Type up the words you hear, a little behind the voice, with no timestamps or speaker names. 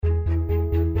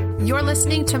You're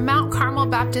listening to Mount Carmel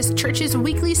Baptist Church's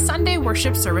weekly Sunday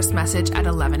worship service message at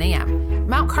 11 a.m.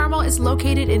 Mount Carmel is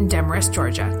located in Demarest,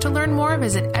 Georgia. To learn more,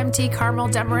 visit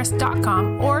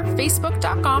mtcarmeldemarest.com or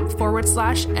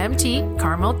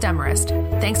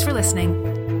facebook.com/mtcarmeldemarest. Thanks for listening.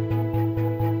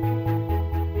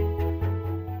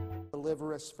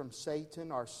 Deliver us from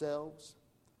Satan, ourselves,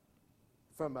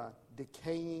 from a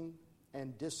decaying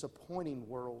and disappointing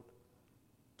world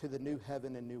to the new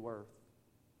heaven and new earth.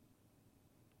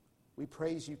 We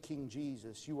praise you, King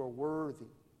Jesus. You are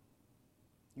worthy.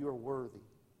 You are worthy.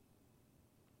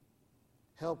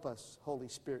 Help us, Holy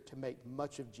Spirit, to make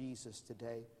much of Jesus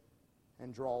today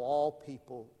and draw all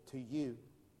people to you.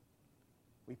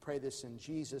 We pray this in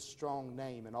Jesus' strong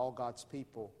name, and all God's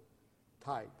people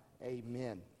type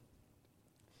amen.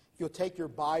 If you'll take your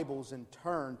Bibles and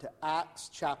turn to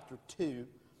Acts chapter 2.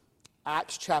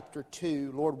 Acts chapter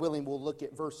 2, Lord willing, we'll look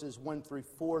at verses 1 through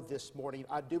 4 this morning.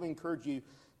 I do encourage you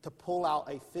to pull out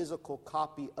a physical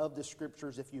copy of the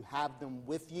Scriptures if you have them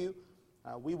with you.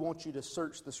 We want you to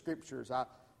search the Scriptures. I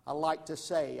like to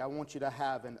say I want you to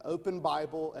have an open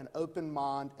Bible, an open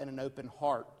mind, and an open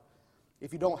heart.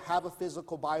 If you don't have a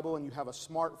physical Bible and you have a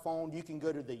smartphone, you can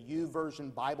go to the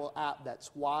YouVersion Bible app. That's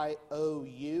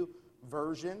YOU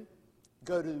version.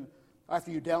 After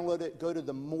you download it, go to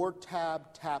the More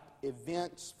tab, tap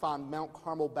Events, find Mount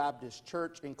Carmel Baptist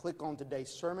Church, and click on today's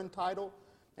sermon title.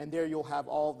 And there you'll have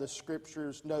all the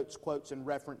scriptures, notes, quotes, and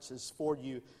references for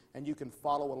you, and you can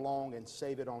follow along and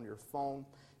save it on your phone.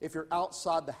 If you're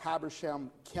outside the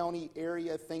Habersham County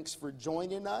area, thanks for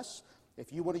joining us.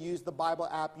 If you want to use the Bible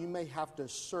app, you may have to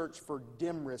search for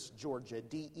Demarest, Georgia,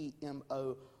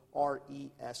 Demorest.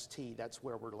 That's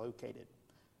where we're located.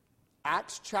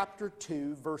 Acts chapter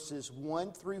 2, verses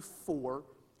 1 through 4.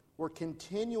 We're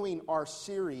continuing our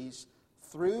series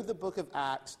through the book of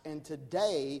Acts, and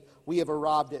today we have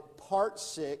arrived at part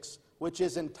 6, which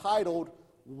is entitled,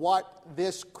 What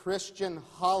This Christian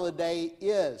Holiday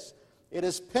Is. It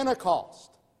is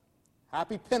Pentecost.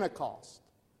 Happy Pentecost.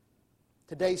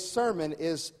 Today's sermon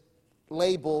is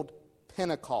labeled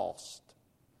Pentecost.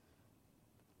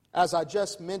 As I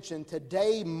just mentioned,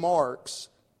 today marks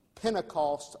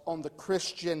Pentecost on the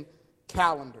Christian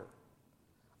calendar.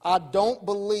 I don't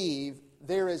believe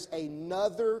there is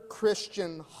another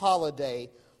Christian holiday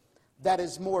that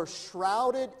is more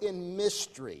shrouded in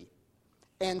mystery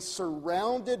and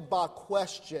surrounded by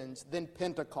questions than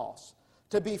Pentecost.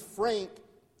 To be frank,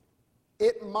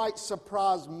 it might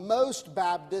surprise most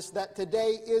Baptists that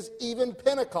today is even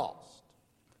Pentecost.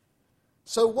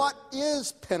 So what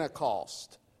is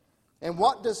Pentecost? And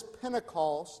what does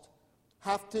Pentecost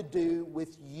have to do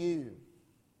with you?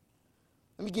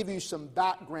 Let me give you some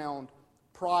background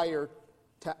prior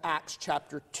to Acts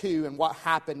chapter 2 and what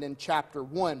happened in chapter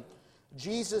 1.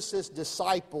 Jesus'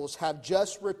 disciples have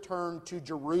just returned to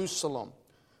Jerusalem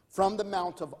from the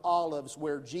Mount of Olives,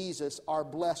 where Jesus, our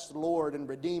blessed Lord and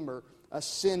Redeemer,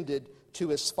 ascended to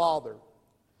his Father.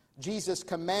 Jesus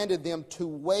commanded them to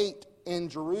wait in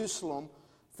Jerusalem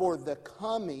for the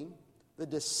coming, the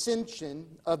descension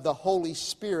of the Holy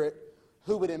Spirit,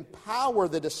 who would empower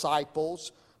the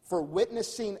disciples for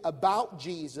witnessing about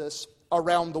Jesus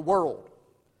around the world.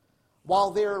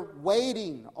 While they're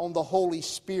waiting on the Holy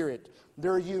Spirit,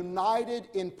 they're united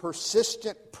in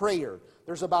persistent prayer.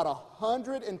 There's about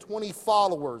 120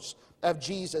 followers of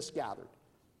Jesus gathered.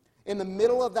 In the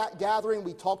middle of that gathering,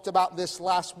 we talked about this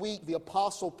last week, the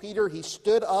Apostle Peter, he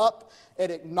stood up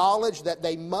and acknowledged that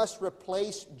they must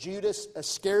replace Judas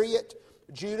Iscariot.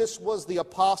 Judas was the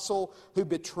apostle who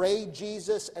betrayed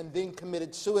Jesus and then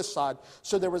committed suicide.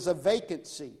 So there was a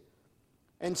vacancy.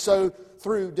 And so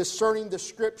through discerning the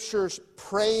Scriptures,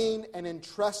 praying and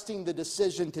entrusting the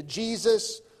decision to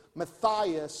Jesus,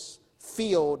 Matthias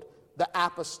filled the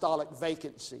apostolic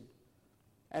vacancy.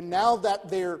 And now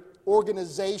that their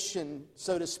organization,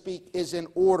 so to speak, is in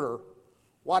order,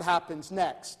 what happens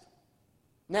next?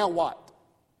 Now what?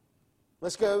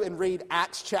 Let's go and read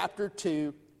Acts chapter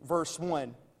 2, verse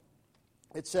 1.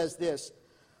 It says this,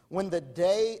 When the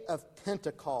day of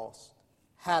Pentecost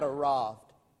had arrived,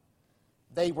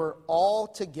 they were all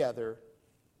together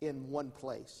in one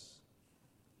place.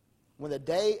 When the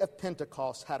day of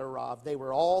Pentecost had arrived, they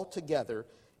were all together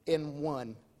in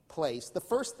one place. The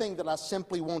first thing that I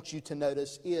simply want you to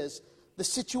notice is the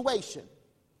situation.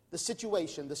 The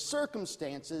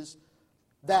circumstances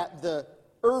that the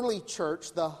early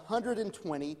church, the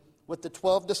 120 with the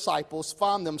 12 disciples,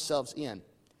 found themselves in.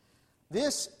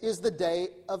 This is the day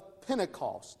of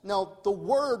Pentecost. Now, the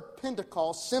word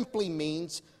Pentecost simply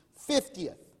means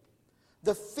 50th.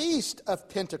 The feast of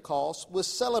Pentecost was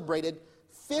celebrated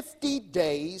 50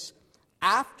 days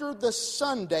after the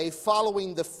Sunday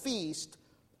following the feast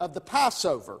of the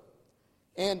Passover.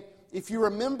 And if you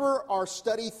remember our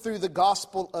study through the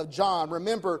Gospel of John,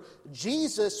 remember,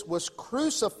 Jesus was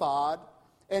crucified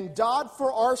and died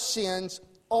for our sins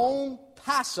on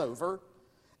Passover,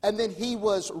 and then he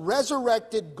was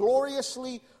resurrected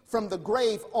gloriously from the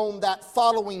grave on that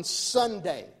following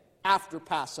Sunday after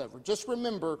Passover. Just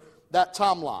remember that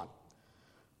timeline.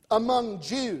 Among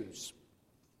Jews,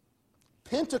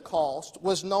 Pentecost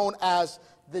was known as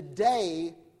the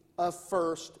Day of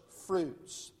First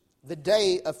Fruits. The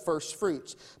Day of First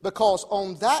Fruits. Because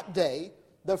on that day,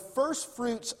 the first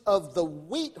fruits of the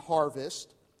wheat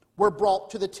harvest were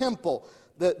brought to the temple.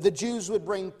 The Jews would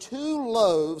bring 2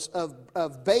 loaves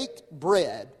of baked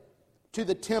bread to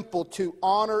the temple to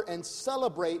honor and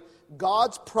celebrate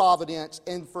God's providence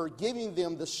and for giving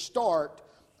them the start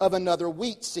of another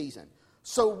wheat season.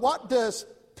 So what does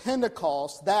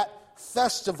Pentecost, that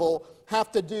festival,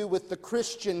 have to do with the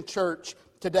Christian church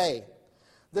today?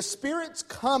 The Spirit's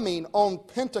coming on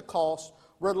Pentecost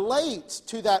relates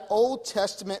to that Old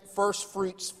Testament first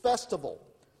fruits festival.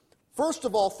 First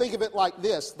of all, think of it like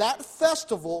this. That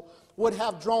festival would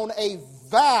have drawn a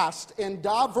vast and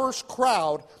diverse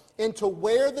crowd into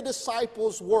where the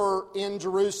disciples were in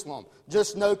Jerusalem.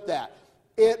 Just note that.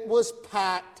 It was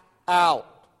packed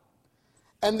out.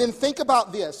 And then think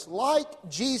about this. Like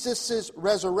Jesus'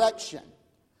 resurrection,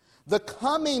 the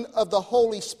coming of the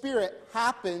Holy Spirit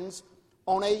happens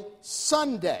on a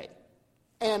Sunday,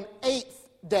 an 8th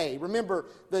day. Remember,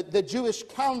 the Jewish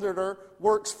calendar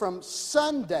works from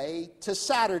Sunday to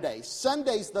Saturday.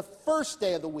 Sunday's the first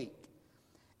day of the week.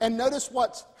 And notice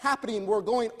what's happening. We're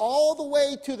going all the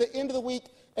way to the end of the week,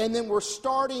 and then we're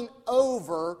starting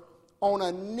over on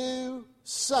a new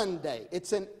Sunday.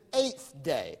 It's an 8th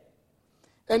day.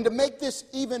 And to make this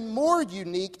even more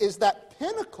unique is that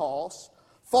Pentecost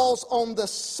falls on the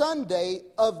Sunday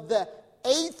of the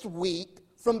 8th week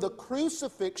from the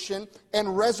crucifixion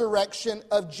and resurrection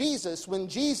of Jesus, when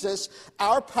Jesus,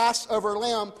 our Passover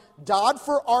lamb, died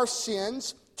for our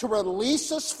sins to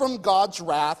release us from God's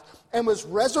wrath and was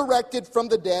resurrected from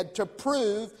the dead to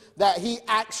prove that he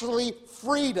actually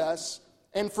freed us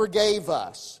and forgave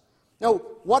us. Now,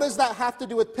 what does that have to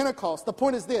do with Pentecost? The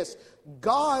point is this: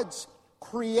 God's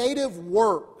creative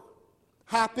work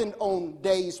happened on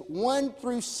days 1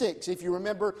 through 6, if you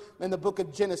remember in the book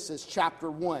of Genesis, chapter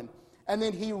 1. And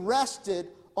then he rested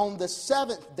on the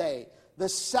 7th day, the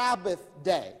Sabbath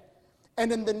day.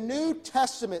 And in the New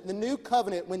Testament, the New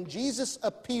Covenant, when Jesus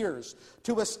appears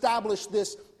to establish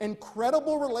this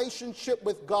incredible relationship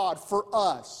with God for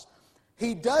us,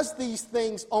 he does these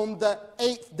things on the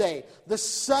 8th day, the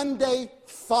Sunday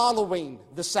following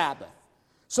the Sabbath.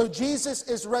 So Jesus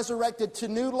is resurrected to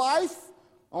new life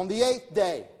on the 8th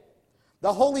day.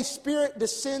 The Holy Spirit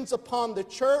descends upon the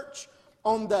church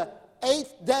on the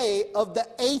 8th day of the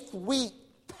 8th week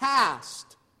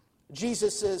past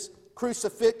Jesus'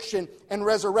 crucifixion and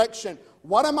resurrection.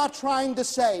 What am I trying to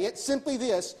say? It's simply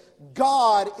this: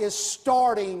 God is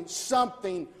starting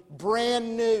something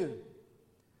brand new.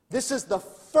 This is the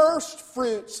first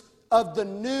fruits of the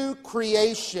new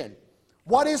creation.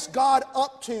 What is God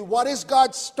up to? What is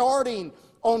God starting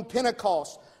on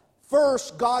Pentecost?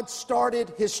 First, God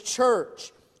started His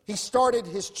church. He started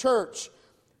His church.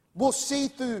 We'll see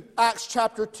through Acts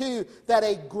chapter 2 that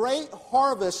a great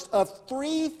harvest of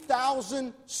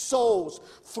 3,000 souls,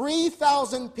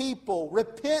 3,000 people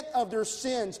repent of their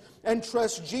sins and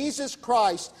trust Jesus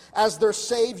Christ as their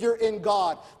Savior in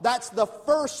God. That's the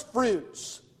first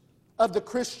fruits of the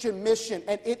Christian mission,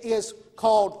 and it is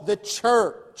called the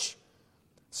church.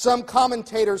 Some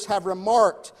commentators have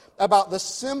remarked about the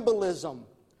symbolism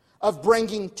of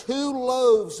bringing 2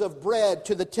 loaves of bread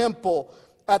to the temple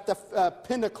at the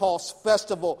Pentecost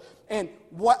festival. And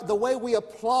the way we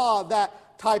apply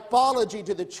that typology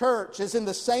to the church is in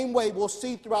the same way we'll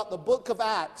see throughout the book of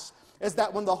Acts, is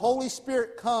that when the Holy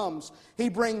Spirit comes, He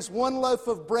brings 1 loaf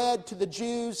of bread to the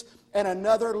Jews and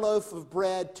another loaf of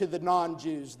bread to the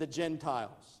non-Jews, the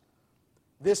Gentiles.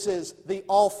 This is the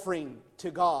offering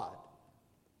to God,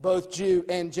 both Jew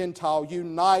and Gentile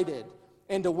united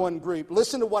into one group.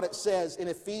 Listen to what it says in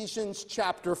Ephesians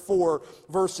chapter 4,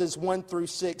 verses 1 through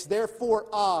 6. Therefore,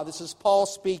 this is Paul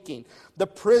speaking, the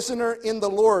prisoner in the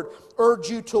Lord, urge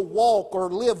you to walk or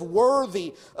live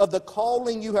worthy of the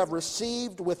calling you have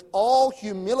received, with all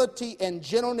humility and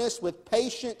gentleness, with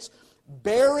patience,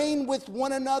 bearing with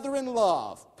one another in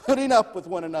love, putting up with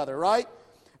one another, right?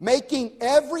 Making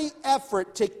every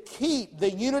effort to keep the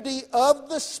unity of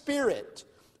the Spirit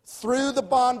through the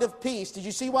bond of peace. Did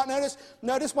you see what?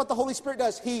 Notice what the Holy Spirit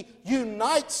does. He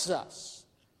unites us.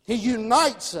 He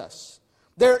unites us.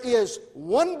 There is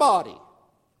one body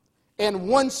and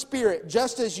one Spirit,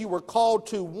 just as you were called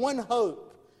to one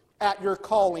hope at your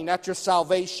calling, at your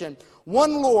salvation.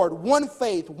 One Lord, one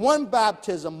faith, one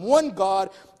baptism, one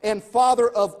God and Father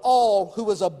of all,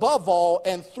 who is above all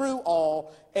and through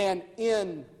all and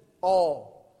in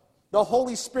all. The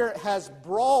Holy Spirit has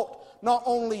brought not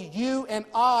only you and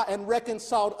I and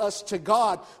reconciled us to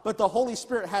God, but the Holy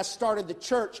Spirit has started the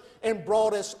church and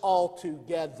brought us all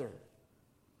together.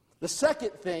 The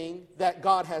second thing that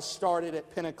God has started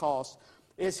at Pentecost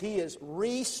is He is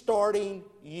restarting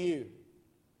you.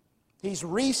 He's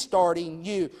restarting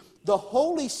you. The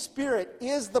Holy Spirit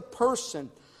is the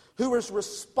person who is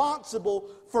responsible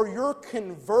for your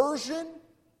conversion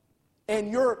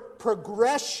and your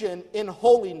progression in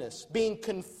holiness, being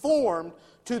conformed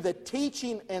to the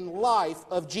teaching and life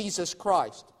of Jesus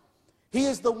Christ. He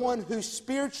is the one who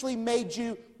spiritually made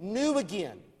you new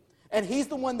again. And He's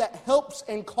the one that helps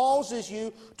and causes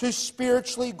you to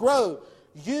spiritually grow.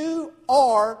 You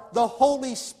are the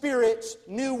Holy Spirit's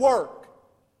new work.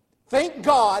 Thank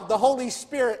God the Holy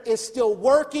Spirit is still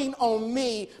working on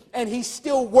me, and He's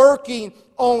still working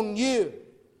on you.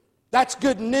 That's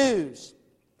good news.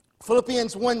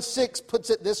 Philippians 1:6 puts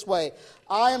it this way.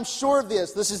 I am sure of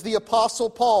this is the Apostle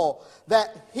Paul,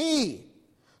 that He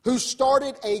who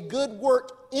started a good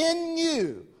work in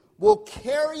you will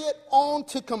carry it on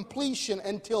to completion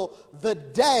until the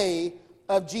day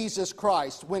of Jesus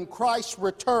Christ, when Christ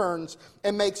returns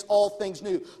and makes all things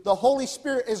new. The Holy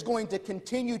Spirit is going to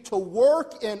continue to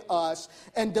work in us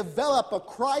and develop a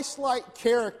Christ-like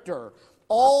character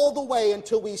all the way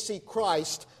until we see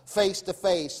Christ face to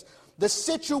face. The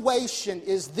situation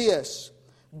is this.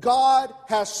 God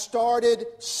has started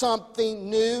something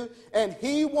new, and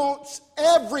He wants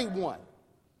everyone,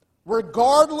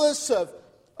 regardless of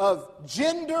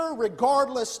gender,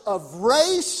 regardless of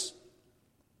race,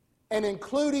 and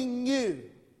including you.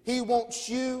 He wants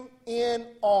you in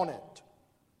on it.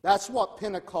 That's what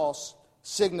Pentecost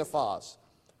signifies.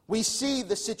 We see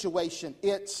the situation.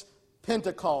 It's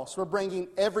Pentecost. We're bringing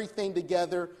everything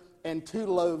together in 2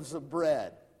 loaves of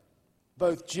bread,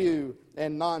 both Jew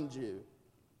and non-Jew.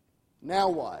 Now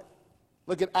what?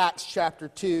 Look at Acts chapter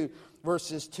 2,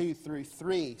 verses 2 through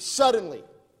 3. Suddenly,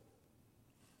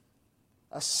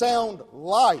 a sound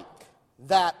like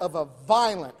that of a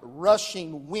violent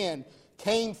rushing wind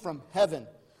came from heaven,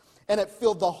 and it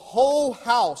filled the whole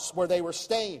house where they were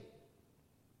staying.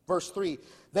 Verse 3,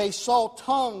 they saw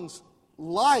tongues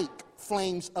like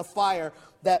flames of fire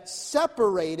that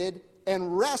separated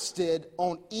and rested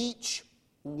on each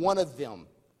one of them.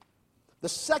 The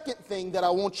second thing that I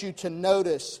want you to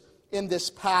notice in this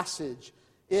passage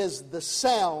is the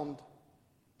sound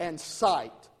and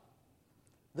sight.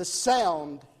 The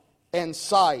sound and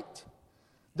sight.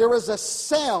 There is a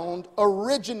sound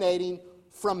originating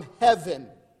from heaven.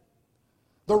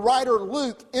 The writer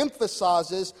Luke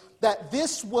emphasizes that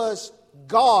this was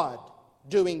God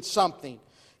doing something.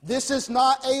 This is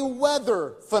not a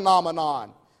weather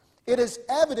phenomenon. It is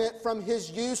evident from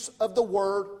his use of the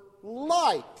word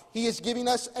like. He is giving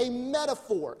us a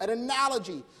metaphor, an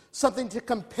analogy, something to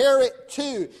compare it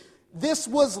to. This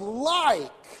was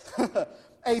like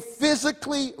a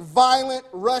physically violent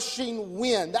rushing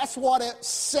wind. That's what it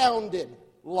sounded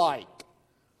like.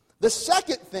 The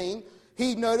second thing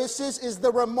he notices is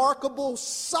the remarkable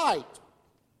sight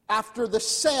after the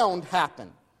sound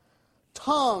happened.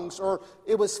 Tongues, or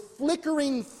it was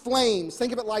flickering flames.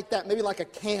 Think of it like that, maybe like a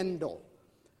candle.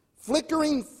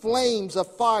 Flickering flames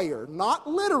of fire, not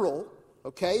literal,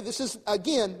 okay? This is,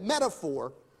 again,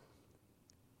 metaphor.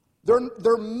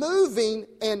 They're moving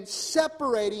and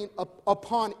separating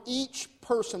upon each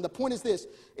person. The point is this,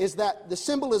 is that the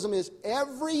symbolism is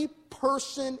every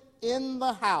person in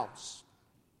the house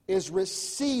is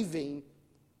receiving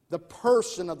the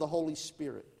person of the Holy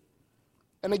Spirit.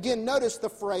 And again, notice the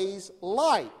phrase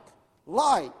like.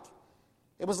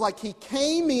 It was like he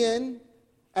came in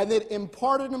and then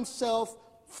imparted himself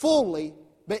fully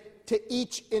but to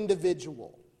each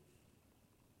individual.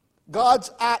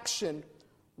 God's action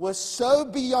was so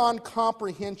beyond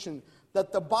comprehension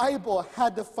that the Bible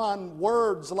had to find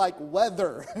words like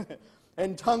weather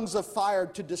and tongues of fire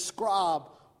to describe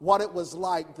what it was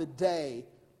like the day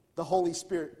the Holy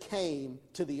Spirit came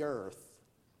to the earth.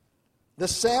 The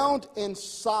sound and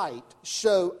sight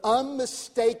show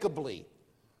unmistakably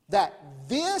that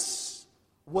this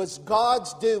was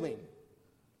God's doing.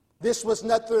 This was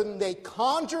nothing they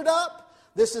conjured up.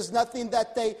 This is nothing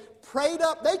that they prayed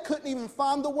up. They couldn't even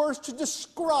find the words to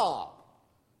describe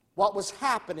what was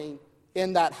happening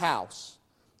in that house.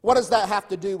 What does that have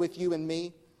to do with you and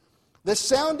me? The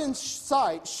sound and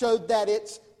sight showed that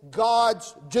it's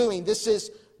God's doing. This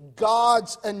is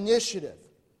God's initiative.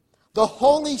 The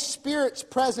Holy Spirit's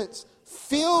presence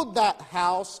filled that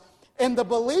house, and the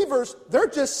believers, they're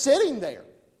just sitting there.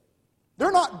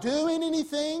 They're not doing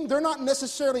anything. They're not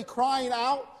necessarily crying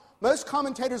out. Most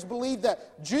commentators believe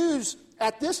that Jews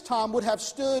at this time would have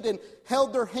stood and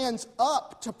held their hands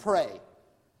up to pray.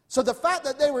 So the fact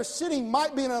that they were sitting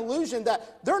might be an illusion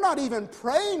that they're not even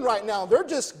praying right now. They're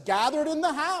just gathered in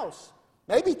the house,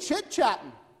 maybe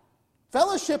chit-chatting,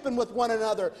 fellowshipping with one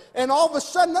another. And all of a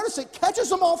sudden, notice it catches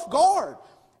them off guard.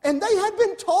 And they had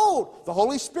been told, the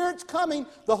Holy Spirit's coming,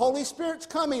 the Holy Spirit's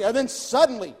coming. And then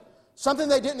suddenly, something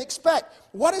they didn't expect.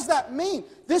 What does that mean?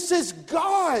 This is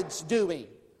God's doing.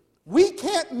 We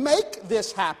can't make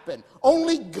this happen.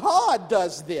 Only God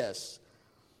does this.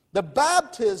 The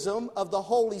baptism of the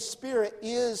Holy Spirit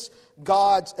is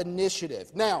God's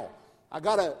initiative. Now, I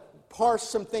got to parse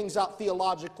some things out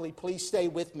theologically. Please stay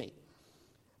with me.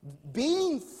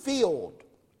 Being filled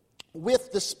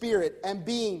with the Spirit and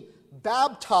being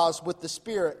baptized with the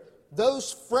Spirit,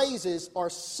 those phrases are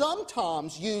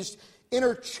sometimes used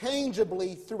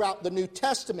interchangeably throughout the New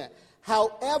Testament.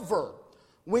 However,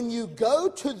 when you go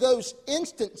to those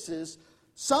instances,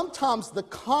 sometimes the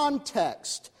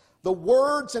context, the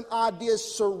words and ideas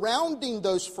surrounding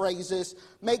those phrases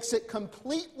makes it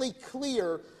completely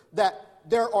clear that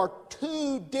there are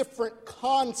two different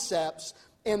concepts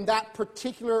in that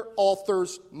particular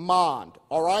author's mind.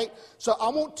 All right? So I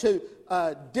want to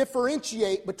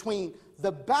differentiate between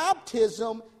the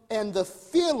baptism and the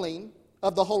filling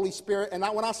of the Holy Spirit. And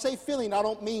when I say filling, I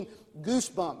don't mean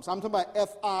goosebumps. I'm talking about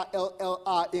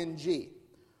F-I-L-L-I-N-G.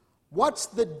 What's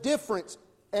the difference?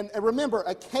 And remember,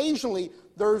 occasionally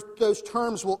those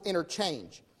terms will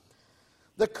interchange.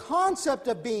 The concept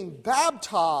of being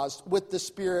baptized with the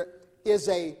Spirit is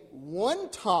a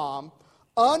one-time,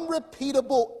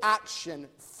 unrepeatable action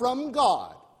from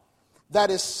God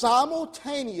that is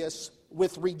simultaneous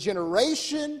with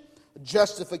regeneration,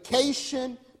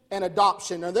 justification, and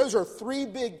adoption. Now, those are three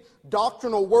big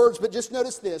doctrinal words, but just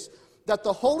notice this, that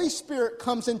the Holy Spirit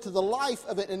comes into the life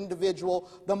of an individual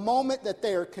the moment that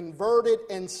they are converted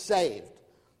and saved.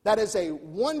 That is a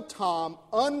one-time,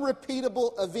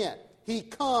 unrepeatable event. He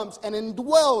comes and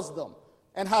indwells them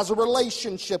and has a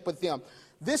relationship with them.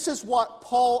 This is what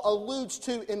Paul alludes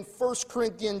to in 1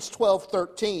 Corinthians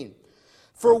 12:13.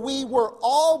 For we were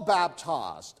all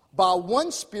baptized by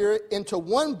one Spirit into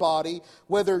one body,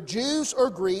 whether Jews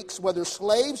or Greeks, whether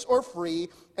slaves or free,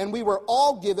 and we were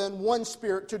all given one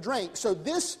Spirit to drink. So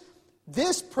this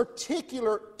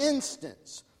particular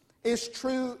instance is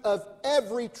true of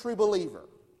every true believer,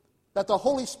 that the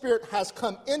Holy Spirit has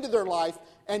come into their life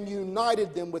and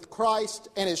united them with Christ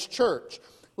and His church.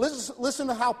 Listen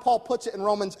to how Paul puts it in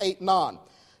Romans 8:9.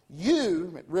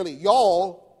 You, really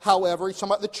y'all, however, he's talking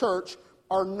about the church,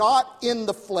 are not in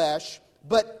the flesh,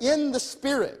 but in the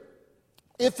Spirit.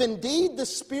 If indeed the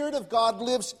Spirit of God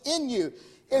lives in you.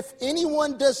 If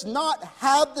anyone does not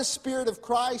have the Spirit of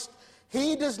Christ,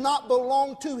 he does not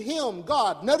belong to Him,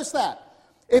 God. Notice that.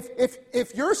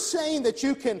 If you're saying that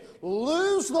you can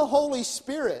lose the Holy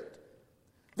Spirit,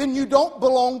 then you don't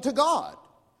belong to God.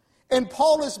 And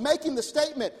Paul is making the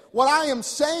statement, what I am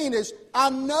saying is, I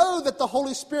know that the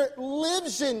Holy Spirit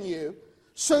lives in you,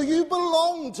 so you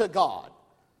belong to God.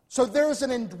 So there's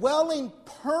an indwelling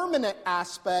permanent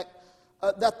aspect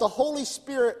that the Holy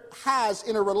Spirit has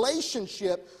in a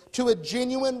relationship to a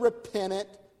genuine repentant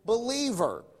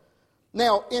believer.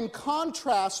 Now, in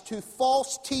contrast to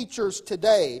false teachers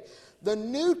today, the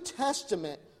New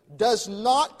Testament does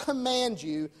not command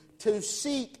you to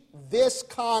seek this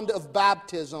kind of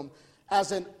baptism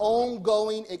as an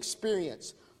ongoing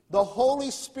experience. The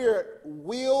Holy Spirit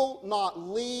will not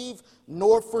leave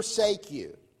nor forsake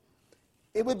you.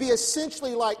 It would be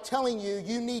essentially like telling you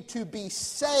you need to be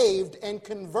saved and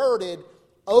converted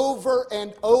over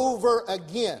and over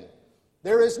again.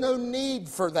 There is no need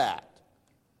for that.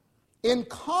 In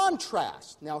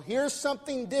contrast, now here's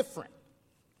something different.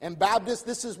 And Baptists,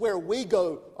 this is where we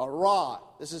go awry.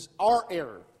 This is our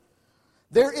error.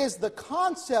 There is the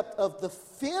concept of the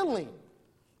filling.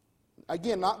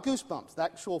 Again, not goosebumps, the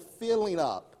actual filling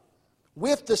up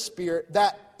with the Spirit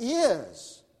that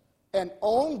is an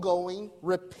ongoing,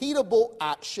 repeatable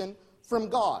action from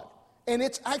God. And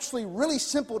it's actually really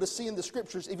simple to see in the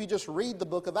Scriptures if you just read the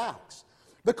book of Acts.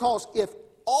 Because if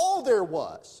all there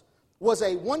was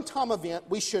a one-time event,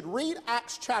 we should read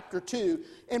Acts chapter 2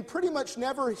 and pretty much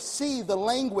never see the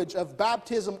language of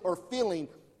baptism or filling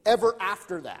ever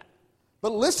after that.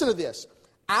 But listen to this.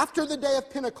 After the day of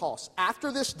Pentecost, after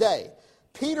this day,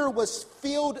 Peter was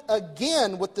filled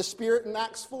again with the Spirit in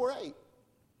Acts 4:8.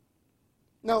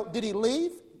 Now, did he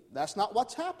leave? That's not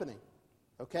what's happening.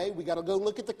 Okay, we got to go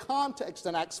look at the context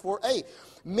in Acts 4:8.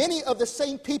 Many of the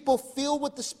same people filled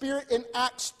with the Spirit in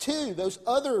Acts 2, those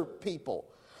other people,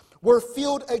 were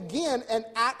filled again in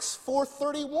Acts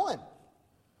 4:31.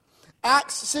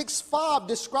 Acts 6:5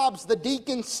 describes the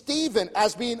deacon Stephen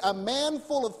as being a man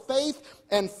full of faith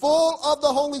and full of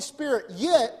the Holy Spirit.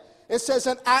 Yet, it says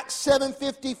in Acts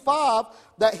 7:55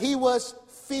 that he was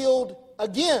filled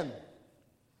again.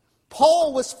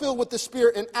 Paul was filled with the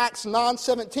Spirit in Acts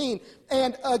 9:17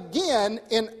 and again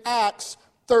in Acts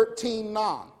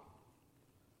 13:9.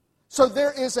 So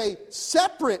there is a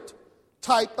separate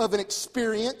type of an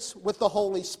experience with the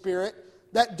Holy Spirit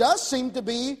that does seem to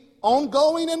be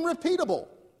ongoing and repeatable.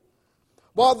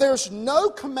 While there's no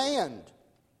command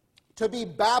to be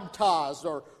baptized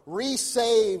or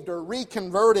resaved or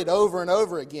reconverted over and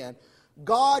over again,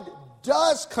 God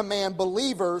does command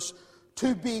believers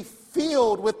to be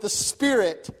filled with the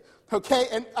Spirit. Okay,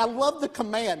 and I love the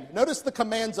command. Notice the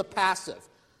command's a passive.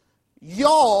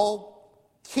 Y'all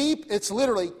it's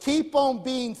literally, keep on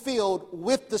being filled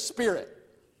with the Spirit.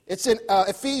 It's in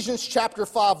Ephesians chapter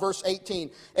 5, verse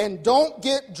 18. And don't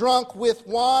get drunk with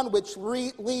wine, which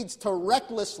leads to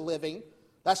reckless living.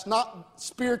 That's not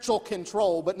spiritual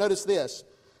control, but notice this.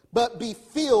 But be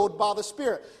filled by the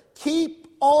Spirit. Keep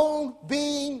on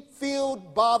being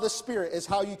filled by the Spirit is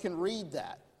how you can read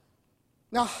that.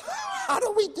 Now, how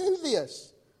do we do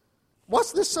this?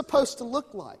 What's this supposed to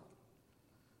look like?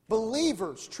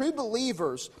 Believers, true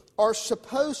believers, are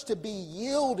supposed to be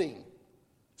yielding,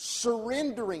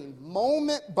 surrendering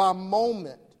moment by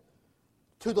moment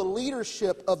to the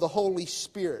leadership of the Holy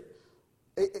Spirit.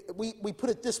 We put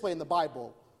it this way in the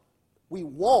Bible. We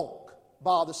walk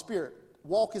by the Spirit.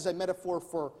 Walk is a metaphor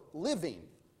for living.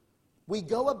 We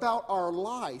go about our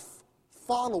life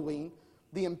following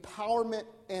the empowerment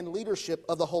and leadership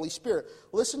of the Holy Spirit.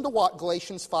 Listen to what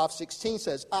Galatians 5:16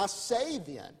 says. I say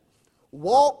then,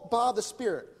 walk by the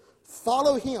Spirit.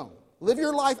 Follow Him. Live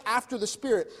your life after the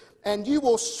Spirit. And you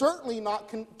will certainly not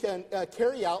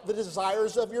carry out the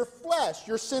desires of your flesh,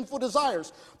 your sinful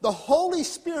desires. The Holy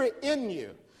Spirit in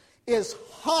you is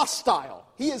hostile.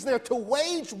 He is there to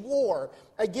wage war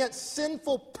against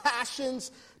sinful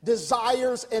passions,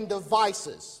 desires, and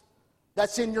devices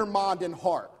that's in your mind and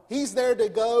heart. He's there to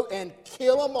go and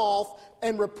kill them off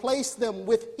and replace them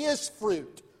with His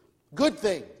fruit, good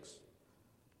things.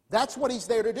 That's what He's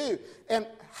there to do. And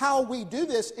how we do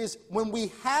this is when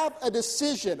we have a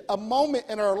decision, a moment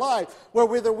in our life where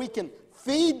whether we can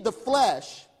feed the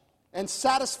flesh and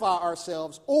satisfy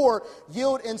ourselves or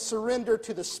yield and surrender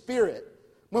to the Spirit.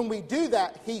 When we do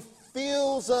that, He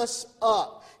fills us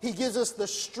up. He gives us the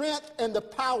strength and the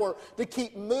power to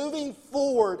keep moving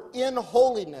forward in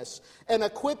holiness and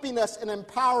equipping us and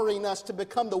empowering us to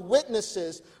become the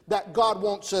witnesses that God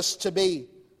wants us to be.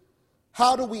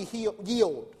 How do we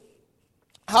yield?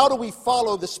 How do we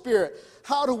follow the Spirit?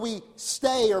 How do we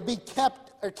stay or be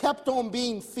kept on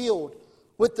being filled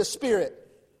with the Spirit?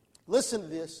 Listen to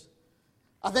this.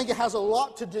 I think it has a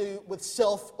lot to do with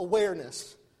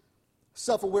self-awareness.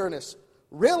 Self-awareness.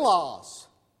 Realize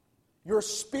your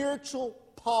spiritual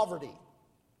poverty.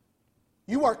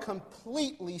 You are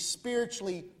completely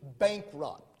spiritually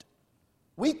bankrupt.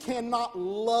 We cannot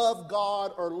love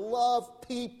God or love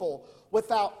people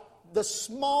without the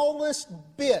smallest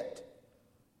bit,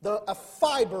 a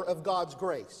fiber of God's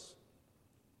grace.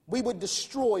 We would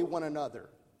destroy one another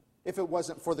if it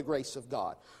wasn't for the grace of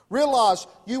God. Realize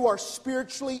you are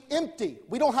spiritually empty.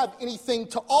 We don't have anything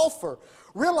to offer.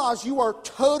 Realize you are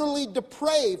totally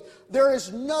depraved. There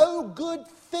is no good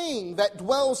thing that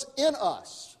dwells in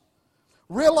us.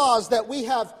 Realize that we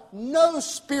have no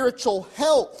spiritual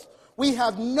health. We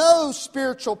have no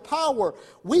spiritual power.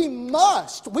 We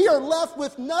are left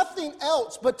with nothing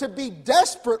else but to be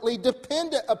desperately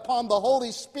dependent upon the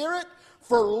Holy Spirit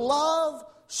for love,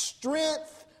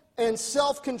 strength, and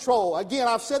self-control. Again,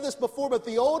 I've said this before, but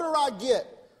the older I get,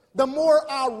 the more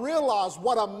I realize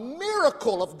what a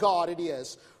miracle of God it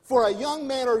is for a young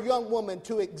man or young woman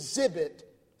to exhibit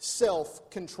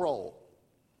self-control.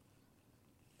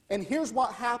 And here's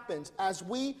what happens. As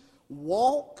we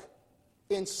walk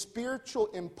in spiritual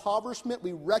impoverishment,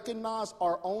 we recognize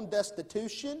our own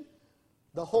destitution,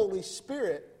 the Holy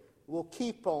Spirit will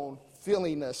keep on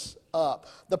filling us up.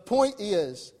 The point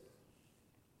is,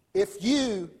 if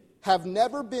you have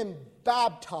never been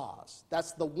baptized,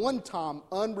 that's the one-time,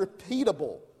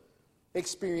 unrepeatable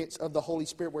experience of the Holy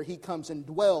Spirit where He comes and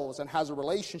dwells and has a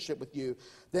relationship with you,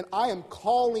 then I am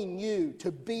calling you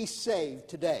to be saved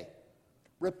today.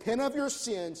 Repent of your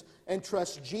sins and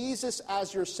trust Jesus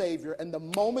as your Savior. And the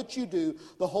moment you do,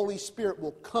 the Holy Spirit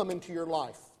will come into your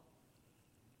life.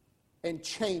 and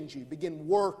change you, begin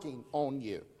working on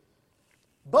you.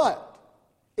 But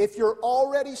if you're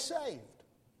already saved,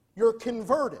 you're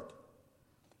converted,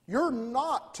 you're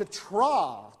not to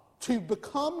try to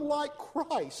become like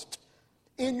Christ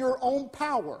in your own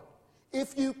power.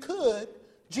 If you could,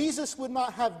 Jesus would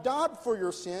not have died for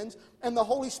your sins, and the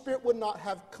Holy Spirit would not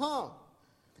have come.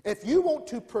 If you want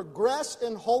to progress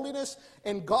in holiness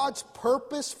and God's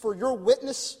purpose for your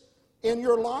witness in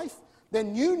your life,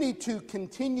 then you need to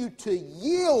continue to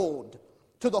yield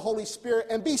to the Holy Spirit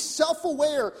and be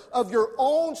self-aware of your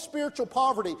own spiritual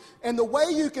poverty. And the way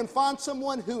you can find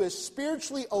someone who is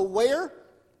spiritually aware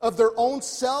of their own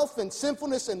self and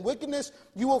sinfulness and wickedness,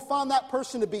 you will find that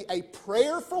person to be a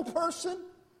prayerful person.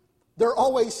 They're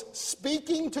always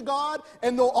speaking to God,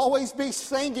 and they'll always be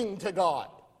singing to God.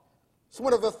 It's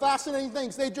one of the fascinating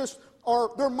things.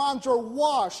 Their minds are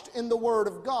washed in the Word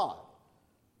of God.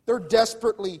 They're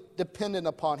desperately dependent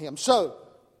upon Him. So,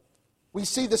 we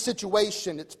see the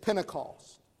situation. It's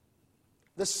Pentecost.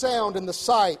 The sound and the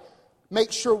sight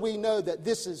make sure we know that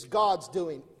this is God's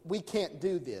doing. We can't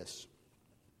do this.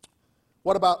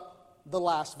 What about the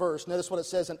last verse? Notice what it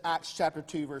says in Acts chapter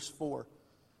 2, verse 4.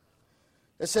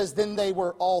 It says, "Then they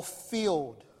were all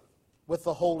filled with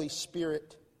the Holy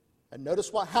Spirit." And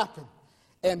notice what happened.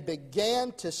 "And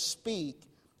began to speak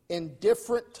in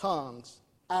different tongues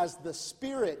as the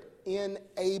Spirit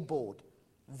enabled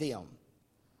them."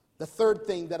 The third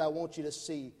thing that I want you to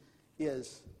see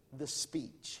is the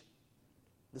speech.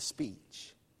 The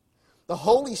speech. The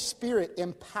Holy Spirit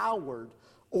empowered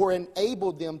or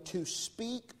enabled them to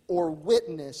speak or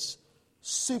witness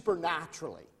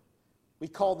supernaturally. We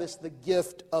call this the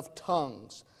gift of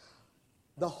tongues.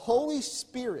 The Holy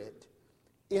Spirit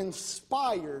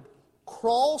inspired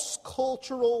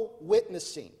cross-cultural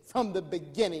witnessing from the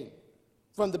beginning.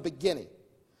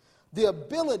 The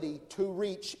ability to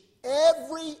reach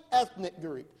every ethnic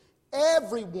group,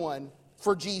 everyone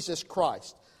for Jesus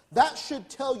Christ. That should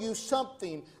tell you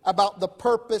something about the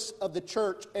purpose of the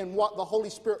church and what the Holy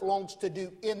Spirit longs to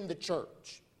do in the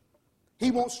church. He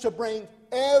wants to bring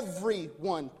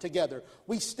everyone together.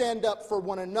 We stand up for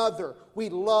one another. We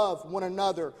love one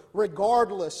another,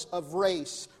 regardless of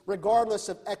race, regardless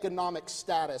of economic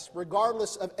status,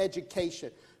 regardless of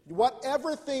education.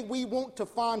 Whatever thing we want to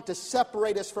find to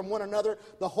separate us from one another,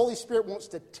 the Holy Spirit wants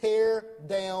to tear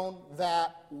down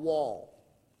that wall.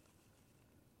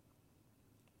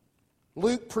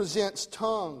 Luke presents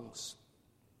tongues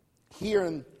here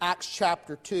in Acts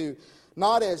chapter 2,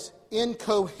 not as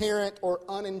incoherent or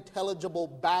unintelligible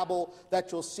babble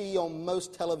that you'll see on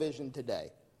most television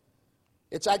today.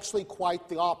 It's actually quite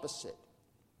the opposite.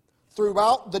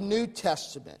 Throughout the New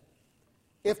Testament,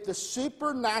 if the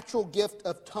supernatural gift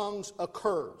of tongues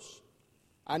occurs,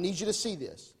 I need you to see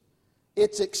this.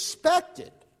 It's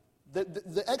expected,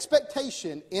 the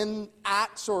expectation in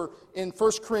Acts or in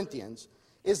 1 Corinthians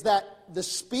is that the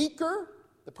speaker,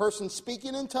 the person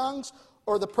speaking in tongues,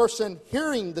 or the person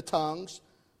hearing the tongues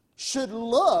should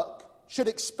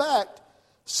expect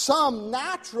some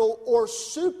natural or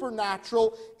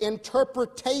supernatural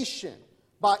interpretation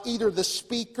by either the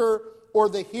speaker or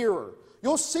the hearer.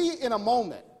 You'll see in a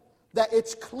moment that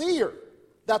it's clear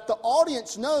that the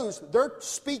audience knows they're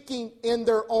speaking in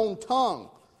their own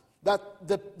tongue, that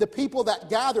the people that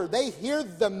gather, they hear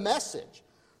the message.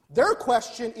 Their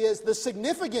question is the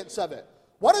significance of it.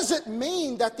 What does it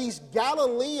mean that these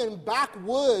Galilean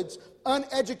backwoods,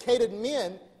 uneducated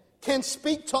men can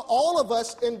speak to all of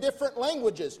us in different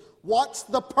languages? What's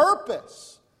the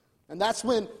purpose? And that's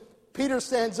when Peter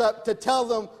stands up to tell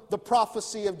them the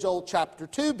prophecy of Joel chapter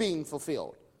 2 being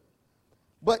fulfilled.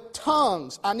 But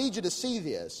tongues, I need you to see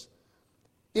this,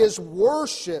 is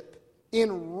worship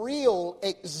in real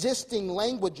existing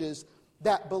languages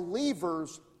that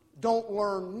believers don't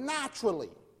learn naturally.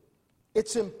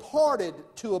 It's imparted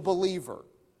to a believer.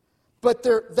 But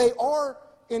they are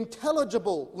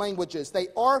intelligible languages. They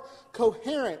are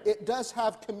coherent. It does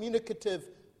have communicative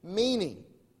meaning.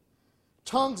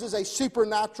 Tongues is a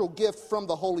supernatural gift from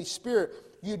the Holy Spirit.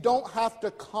 You don't have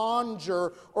to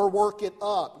conjure or work it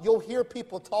up. You'll hear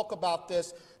people talk about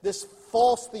this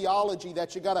false theology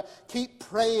that you got to keep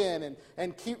praying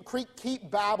and keep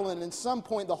babbling, and at some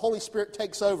point the Holy Spirit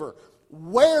takes over.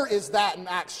 Where is that in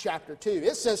Acts chapter 2?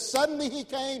 It says, suddenly he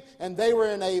came and they were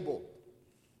enabled.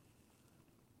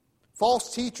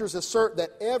 False teachers assert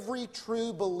that every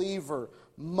true believer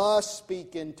must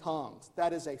speak in tongues.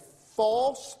 That is a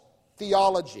false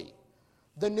theology.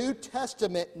 The New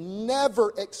Testament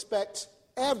never expects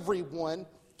everyone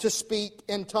to speak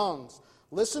in tongues.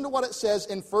 Listen to what it says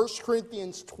in 1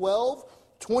 Corinthians 12,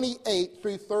 28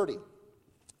 through 30.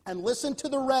 And listen to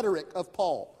the rhetoric of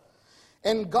Paul.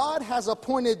 And God has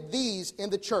appointed these in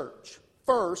the church.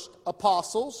 First,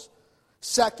 apostles.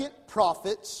 Second,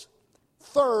 prophets.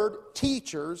 Third,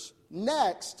 teachers.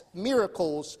 Next,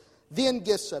 miracles. Then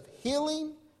gifts of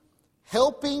healing,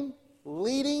 helping,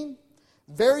 leading,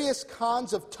 various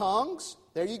kinds of tongues.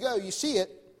 There you go, you see it.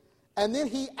 And then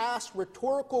he asked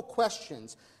rhetorical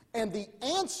questions. And the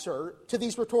answer to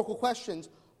these rhetorical questions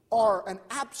are an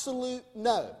absolute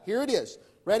no. Here it is.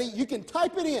 Ready? You can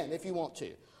type it in if you want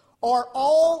to. Are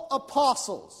all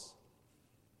apostles?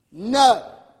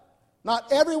 No.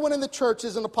 Not everyone in the church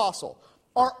is an apostle.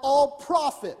 Are all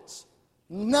prophets?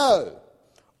 No.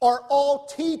 Are all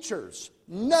teachers?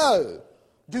 No.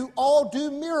 Do all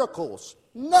do miracles?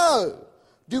 No.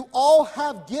 Do all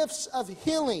have gifts of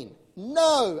healing?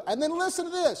 No. And then listen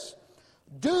to this.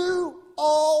 Do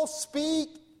all speak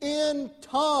in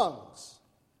tongues?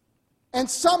 And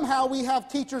somehow we have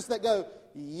teachers that go,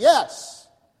 yes,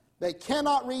 they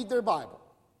cannot read their Bible.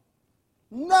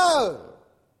 No.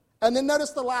 And then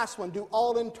notice the last one, do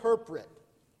all interpret?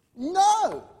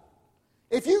 No.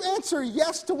 If you answer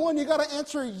yes to one, you've got to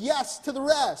answer yes to the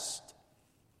rest.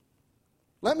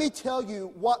 Let me tell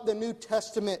you what the New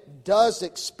Testament does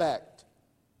expect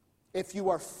if you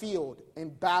are filled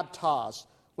and baptized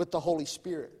with the Holy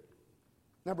Spirit.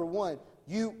 Number one,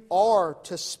 you are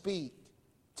to speak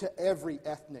to every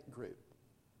ethnic group.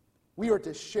 We are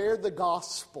to share the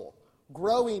gospel,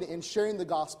 growing and sharing the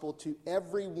gospel to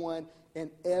everyone and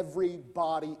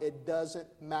everybody. It doesn't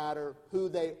matter who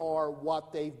they are,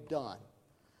 what they've done.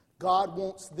 God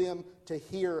wants them to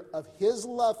hear of His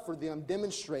love for them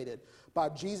demonstrated by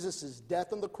Jesus'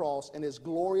 death on the cross and His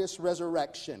glorious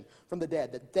resurrection from the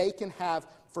dead, that they can have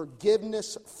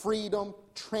forgiveness, freedom,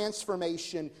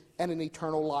 transformation, and an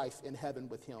eternal life in heaven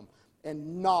with Him,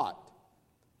 and not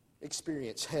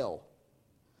experience hell.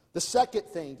 The second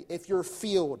thing, if you're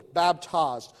filled,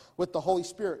 baptized with the Holy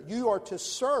Spirit, you are to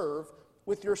serve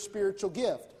with your spiritual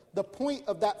gift. The point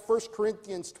of that 1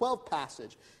 Corinthians 12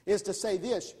 passage is to say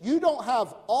this: you don't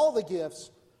have all the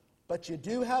gifts, but you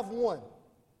do have one.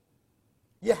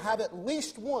 You have at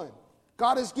least one.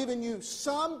 God has given you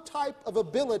some type of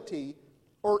ability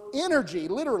or energy,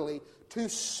 literally, to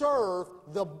serve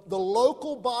the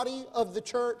local body of the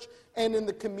church and in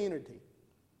the community.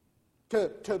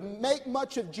 To make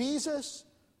much of Jesus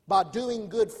by doing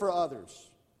good for others.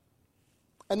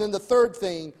 And then the third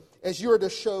thing is you're to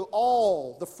show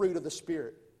all the fruit of the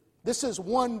Spirit. This is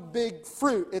one big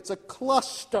fruit. It's a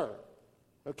cluster.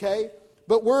 Okay?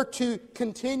 But we're to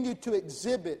continue to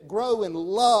exhibit, grow in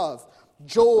love,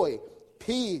 joy,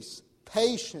 peace,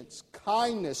 patience,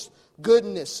 kindness,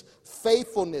 goodness,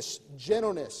 faithfulness,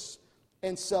 gentleness,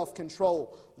 and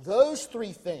self-control. Those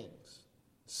three things,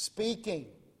 speaking,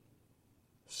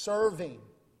 serving,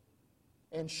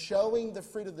 and showing the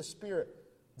fruit of the Spirit,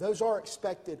 those are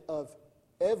expected of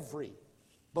every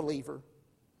believer.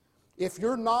 If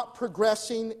you're not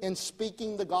progressing in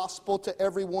speaking the gospel to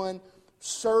everyone,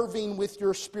 serving with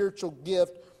your spiritual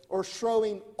gift, or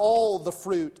showing all the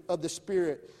fruit of the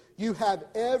Spirit, you have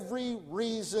every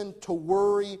reason to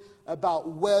worry about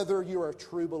whether you're a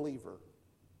true believer.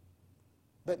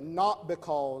 But not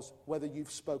because whether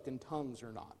you've spoken tongues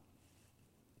or not.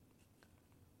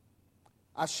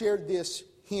 I shared this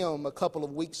hymn a couple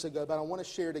of weeks ago, but I want to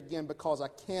share it again because I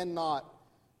cannot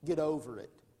get over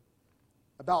it.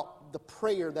 About the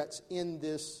prayer that's in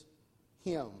this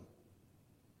hymn.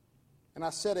 And I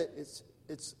said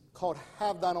it's called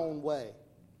Have Thine Own Way.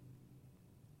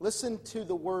 Listen to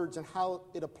the words and how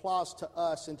it applies to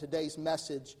us in today's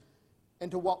message and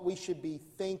to what we should be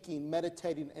thinking,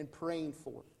 meditating, and praying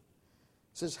for.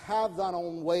 It says, have thine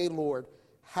own way, Lord,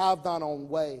 have thine own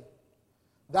way.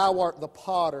 Thou art the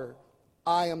potter,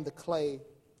 I am the clay.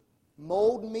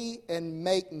 Mold me and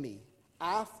make me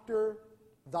after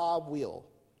thy will.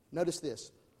 Notice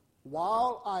this.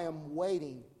 While I am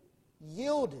waiting,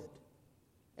 yielded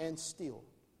and still.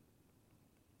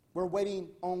 We're waiting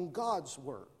on God's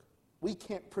work. We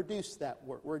can't produce that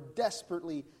work. We're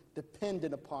desperately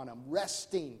dependent upon Him,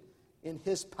 resting in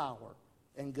His power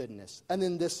and goodness. And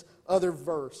then this other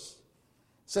verse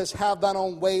says, have thine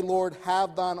own way, Lord,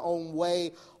 have thine own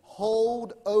way.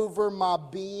 Hold over my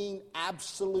being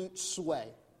absolute sway.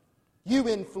 You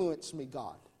influence me,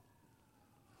 God.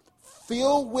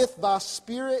 Fill with thy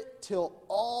Spirit till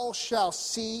all shall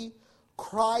see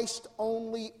Christ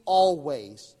only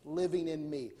always living in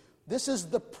me. This is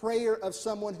the prayer of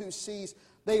someone who sees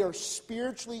they are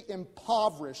spiritually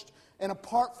impoverished, and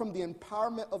apart from the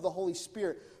empowerment of the Holy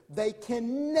Spirit, they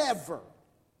can never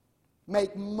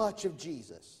make much of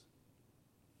Jesus.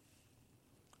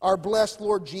 Our blessed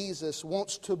Lord Jesus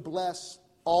wants to bless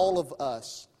all of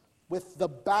us with the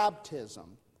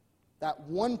baptism, that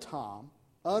one-time,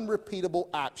 unrepeatable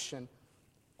action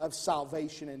of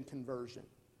salvation and conversion,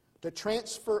 to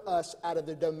transfer us out of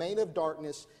the domain of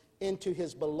darkness into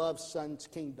His beloved Son's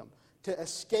kingdom, to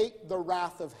escape the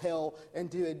wrath of hell and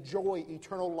to enjoy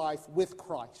eternal life with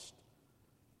Christ.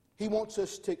 He wants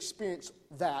us to experience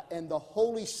that, and the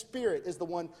Holy Spirit is the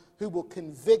one who will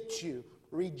convict you,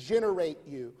 regenerate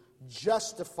you,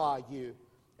 justify you,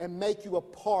 and make you a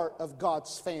part of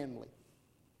God's family.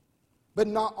 But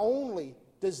not only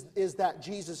is that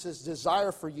Jesus'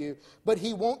 desire for you, but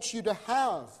He wants you to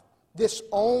have this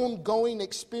ongoing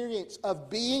experience of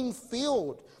being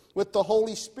filled with the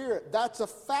Holy Spirit. That's a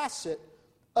facet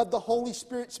of the Holy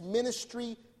Spirit's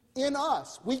ministry in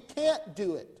us. We can't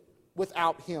do it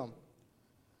without Him.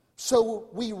 So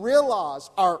we realize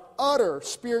our utter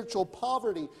spiritual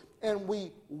poverty, and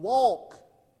we walk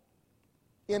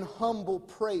in humble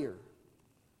prayer.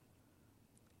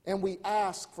 And we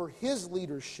ask for His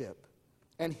leadership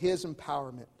and His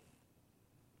empowerment.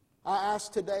 I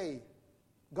ask today,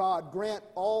 God, grant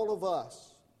all of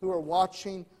us who are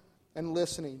watching and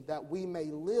listening that we may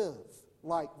live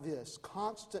like this,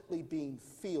 constantly being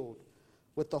filled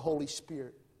with the Holy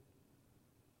Spirit.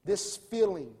 This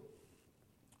filling,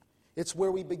 it's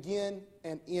where we begin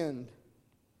and end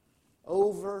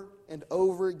over and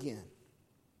over again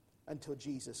until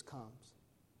Jesus comes.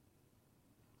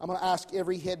 I'm going to ask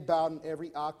every head bowed and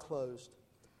every eye closed.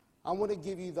 I want to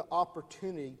give you the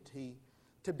opportunity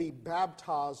to be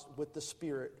baptized with the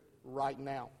Spirit right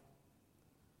now.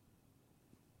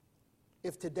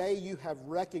 If today you have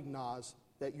recognized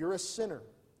that you're a sinner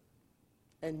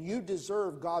and you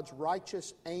deserve God's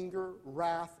righteous anger,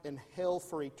 wrath, and hell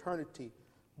for eternity,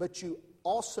 but you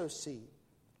also see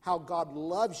how God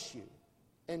loves you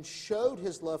and showed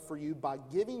His love for you by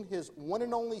giving His one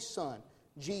and only Son,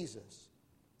 Jesus,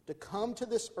 to come to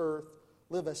this earth,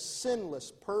 live a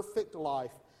sinless, perfect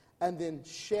life, and then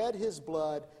shed His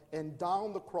blood and die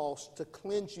on the cross to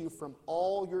cleanse you from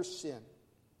all your sin,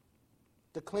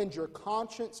 to cleanse your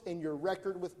conscience and your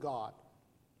record with God.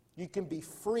 You can be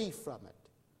free from it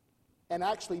and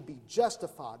actually be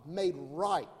justified, made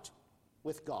right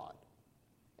with God.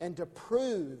 And to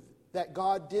prove that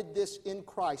God did this in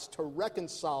Christ to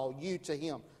reconcile you to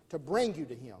Him, to bring you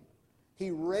to Him.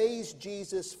 He raised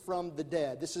Jesus from the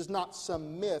dead. This is not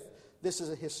some myth. This is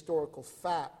a historical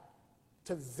fact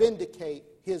to vindicate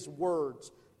His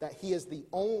words that He is the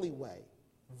only way,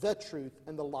 the truth,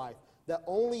 and the life. That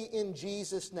only in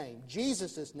Jesus' name,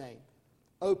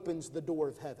 opens the door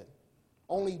of heaven.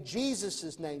 Only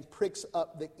Jesus' name pricks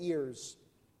up the ears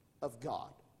of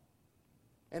God.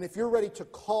 And if you're ready to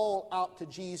call out to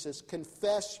Jesus,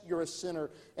 confess you're a sinner,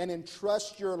 and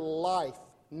entrust your life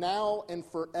now and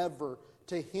forever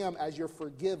to Him as your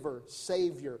forgiver,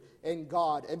 Savior, and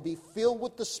God, and be filled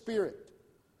with the Spirit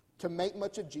to make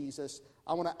much of Jesus,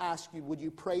 I want to ask you, would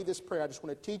you pray this prayer? I just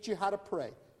want to teach you how to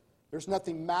pray. There's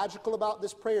nothing magical about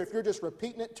this prayer. If you're just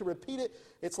repeating it to repeat it,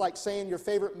 it's like saying your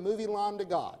favorite movie line to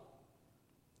God.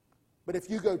 But if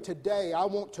you go, today, I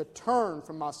want to turn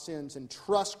from my sins and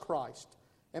trust Christ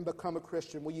and become a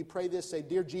Christian, will you pray this? Say,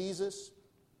 Dear Jesus,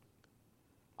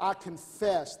 I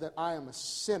confess that I am a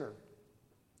sinner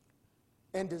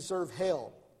and deserve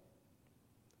hell.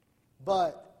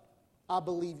 But I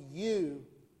believe you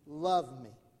love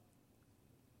me.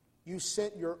 You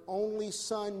sent your only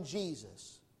Son,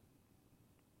 Jesus,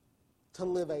 to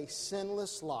live a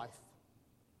sinless life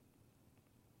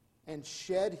and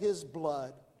shed His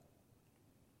blood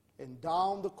and die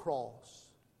on the cross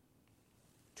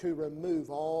to remove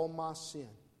all my sin.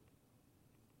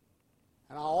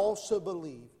 And I also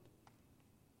believe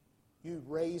you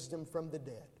raised Him from the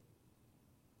dead.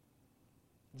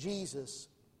 Jesus,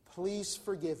 please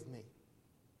forgive me.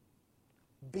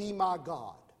 Be my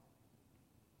God.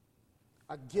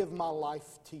 I give my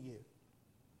life to you.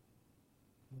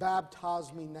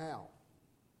 Baptize me now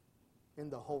in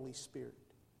the Holy Spirit.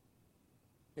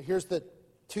 Now here's the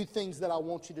two things that I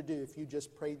want you to do if you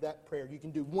just prayed that prayer. You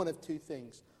can do one of two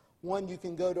things. One, you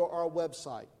can go to our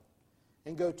website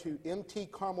and go to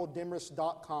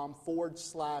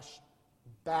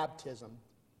mtcarmeldemarest.com/baptism.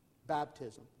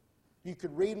 Baptism. You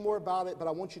could read more about it, but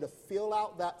I want you to fill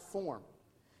out that form.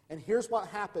 And here's what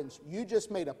happens. You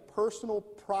just made a personal,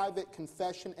 private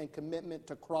confession and commitment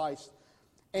to Christ.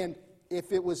 And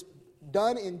if it was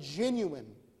done in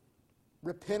genuine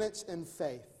repentance and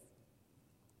faith,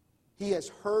 He has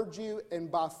heard you,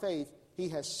 and by faith, He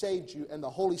has saved you, and the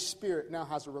Holy Spirit now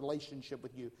has a relationship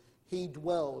with you. He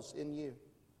dwells in you.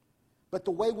 But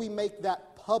the way we make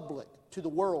that public to the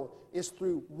world is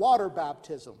through water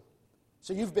baptism.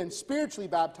 So you've been spiritually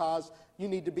baptized, you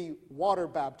need to be water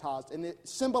baptized. And it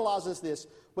symbolizes this.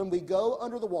 When we go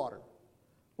under the water,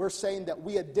 we're saying that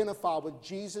we identify with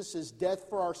Jesus' death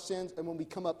for our sins. And when we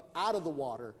come up out of the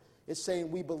water, it's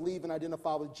saying we believe and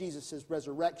identify with Jesus'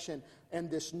 resurrection and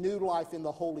this new life in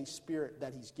the Holy Spirit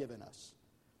that He's given us.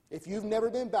 If you've never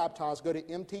been baptized, go to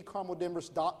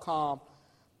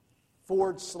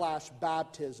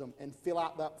mtcarmeldenverus.com/baptism and fill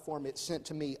out that form. It's sent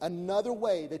to me. Another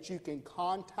way that you can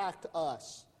contact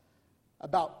us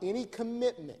about any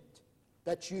commitment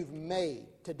that you've made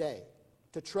today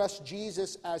to trust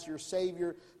Jesus as your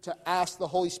Savior, to ask the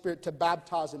Holy Spirit to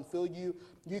baptize and fill you,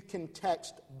 you can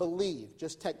text BELIEVE.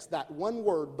 Just text that one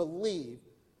word, BELIEVE,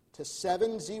 to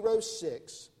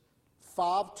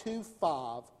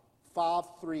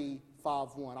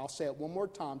 706-525-5351. I'll say it one more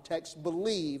time. Text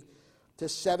BELIEVE to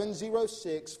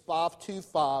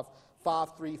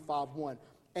 706-525-5351.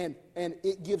 And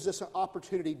it gives us an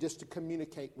opportunity just to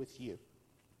communicate with you.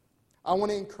 I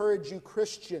want to encourage you,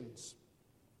 Christians,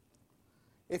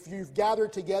 if you've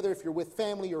gathered together, if you're with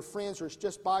family or friends or it's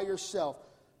just by yourself,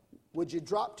 would you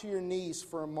drop to your knees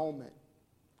for a moment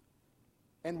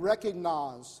and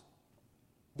recognize,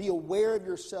 be aware of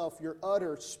yourself, your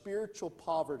utter spiritual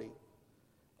poverty.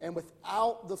 And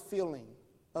without the filling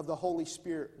of the Holy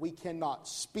Spirit, we cannot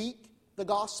speak the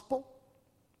gospel,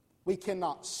 we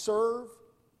cannot serve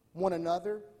one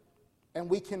another, and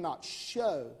we cannot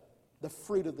show the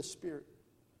fruit of the Spirit.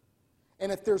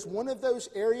 And if there's one of those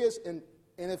areas, and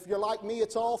if you're like me,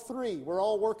 it's all three. We're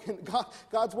all working,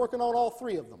 God's working on all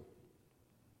three of them.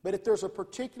 But if there's a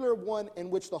particular one in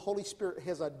which the Holy Spirit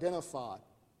has identified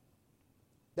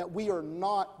that we are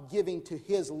not giving to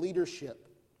His leadership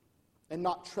and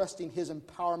not trusting His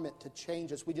empowerment to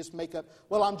change us, we just make up,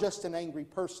 well, I'm just an angry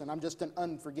person. I'm just an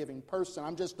unforgiving person.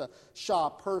 I'm just a shy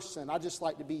person. I just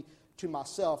like to be to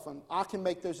myself. And I can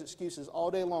make those excuses all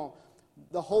day long.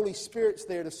 The Holy Spirit's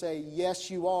there to say,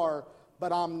 yes, you are,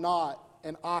 but I'm not,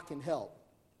 and I can help.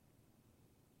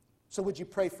 So would you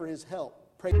pray for His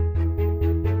help? Pray.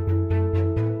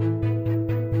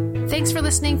 Thanks for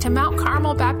listening to Mount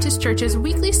Carmel Baptist Church's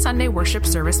weekly Sunday worship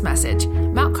service message.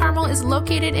 Mount Carmel is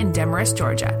located in Demorest,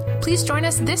 Georgia. Please join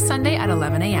us this Sunday at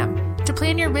 11 a.m. To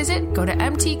plan your visit, go to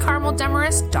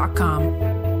mtcarmeldemarest.com.